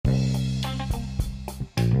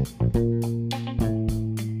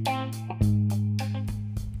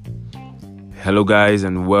Hello, guys,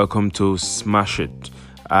 and welcome to Smash It.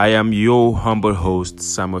 I am your humble host,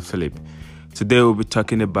 Samuel Philip. Today, we'll be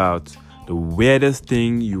talking about the weirdest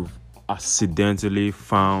thing you've accidentally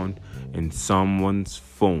found in someone's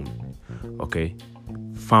phone. Okay,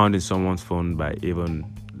 found in someone's phone by even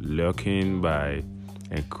lurking, by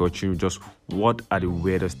encroaching. Just what are the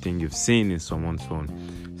weirdest things you've seen in someone's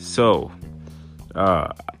phone? So,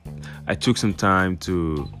 I took some time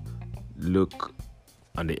to look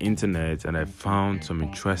on the internet and I found some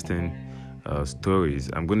interesting stories.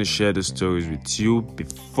 I'm going to share the stories with you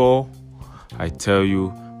before I tell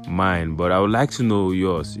you mine, but I would like to know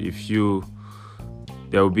yours.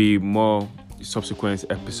 There will be more subsequent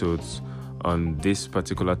episodes on this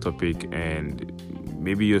particular topic and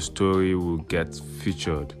maybe your story will get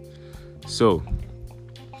featured. So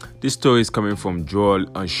this story is coming from Joel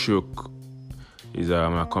Anshuk. He's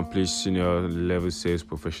an accomplished senior level sales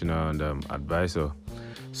professional and advisor.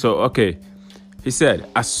 So, okay, he said,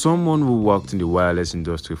 as someone who worked in the wireless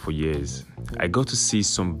industry for years, I got to see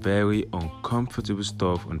some very uncomfortable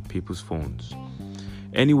stuff on people's phones.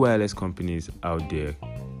 Any wireless companies out there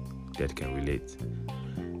that can relate.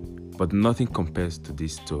 But nothing compares to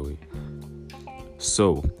this story.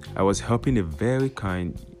 So, I was helping a very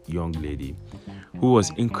kind young lady who was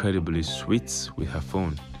incredibly sweet with her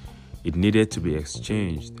phone. It needed to be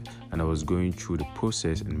exchanged, and I was going through the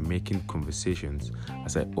process and making conversations,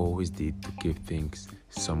 as I always did, to keep things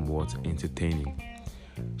somewhat entertaining.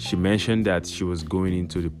 She mentioned that she was going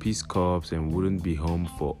into the Peace Corps and wouldn't be home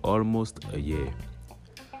for almost a year.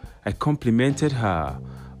 I complimented her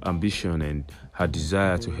ambition and her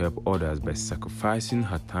desire to help others by sacrificing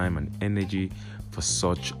her time and energy for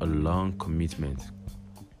such a long commitment.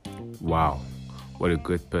 Wow, what a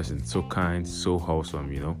great person, so kind, so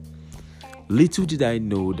wholesome, Little did I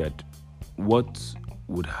know that what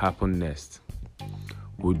would happen next.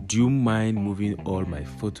 Would you mind moving all my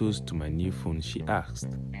photos to my new phone? She asked.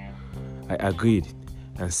 I agreed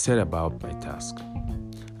and set about my task.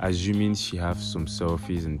 Assuming she had some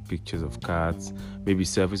selfies and pictures of cats, maybe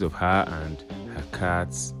selfies of her and her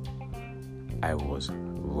cats, I was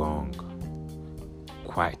wrong.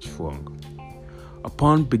 Quite wrong.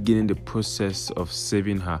 Upon beginning the process of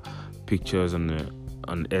saving her pictures on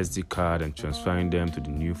an SD card and transferring them to the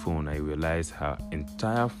new phone, I realized her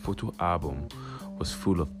entire photo album was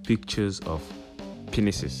full of pictures of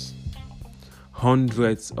penises.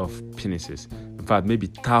 Hundreds of penises. In fact, maybe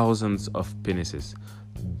thousands of penises.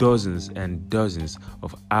 Dozens and dozens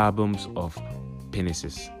of albums of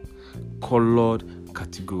penises. Colored,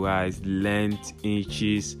 categorized, length,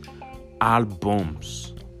 inches,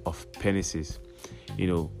 albums of penises.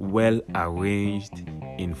 Well arranged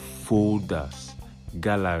in folders.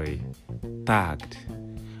 Gallery, tagged.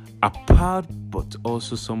 Apart but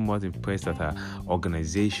also somewhat impressed at her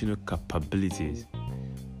organizational capabilities,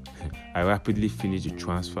 I rapidly finished the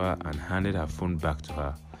transfer and handed her phone back to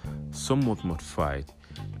her, somewhat mortified,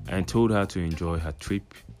 and told her to enjoy her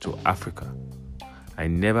trip to Africa. I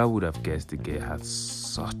never would have guessed the girl had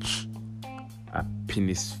such a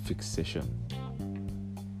penis fixation.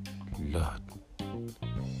 Lord.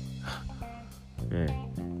 Man.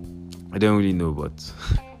 I don't really know, but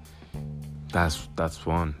that's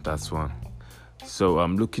one. So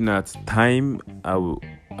I'm looking at time. I will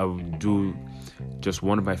do just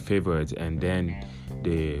one of my favorites, and then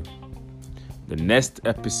the next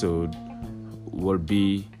episode will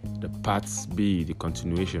be the part B, the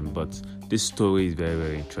continuation. But this story is very,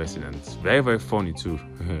 very interesting and it's very, very funny too.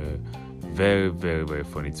 Very, very, very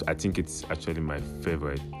funny. I think it's actually my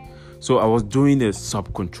favorite. So I was doing a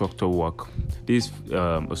subcontractor work. This is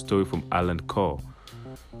a story from Alan Cole.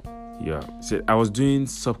 Yeah, so I was doing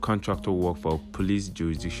subcontractor work for a police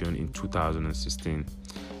jurisdiction in 2016.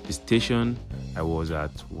 The station I was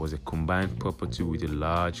at was a combined property with a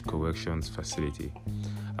large corrections facility.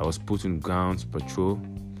 I was put on grounds patrol.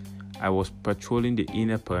 I was patrolling the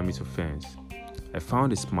inner perimeter fence. I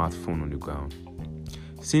found a smartphone on the ground.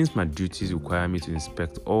 Since my duties require me to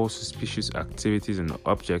inspect all suspicious activities and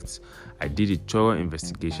objects, I did a thorough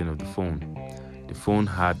investigation of the phone. The phone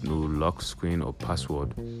had no lock screen or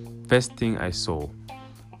password. First thing I saw,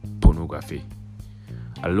 pornography.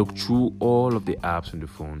 I looked through all of the apps on the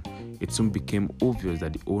phone. It soon became obvious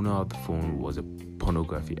that the owner of the phone was a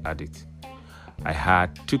pornography addict. I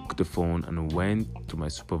took the phone and went to my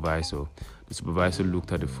supervisor. The supervisor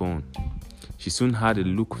looked at the phone. She soon had a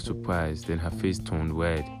look of surprise, then her face turned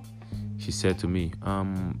red. She said to me,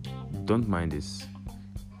 don't mind this.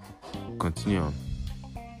 Continue on.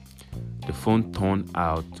 The phone turned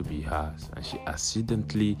out to be hers, and she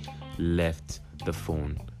accidentally left the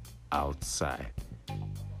phone outside.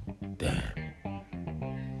 Damn.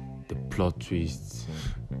 The plot twist.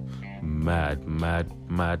 Mad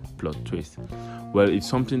plot twist. Well,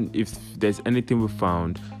 if there's anything we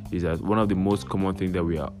found, is that one of the most common things that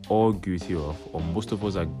we are all guilty of, or most of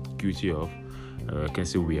us are guilty of, I can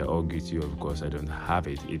say we are all guilty of because I don't have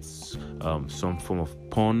it. It's some form of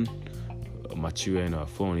porn material in our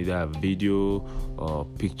phone, either a video or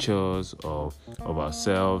pictures or of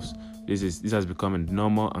ourselves. This has become a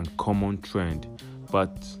normal and common trend.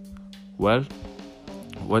 But well,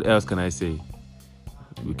 what else can I say?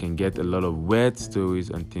 We can get a lot of weird stories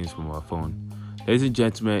and things from our phone. Ladies and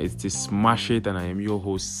gentlemen, it's the Smash It, and I am your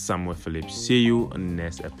host, Samuel Philip. See you on the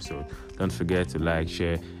next episode. Don't forget to like,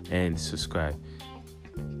 share, and subscribe.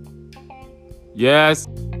 Yes.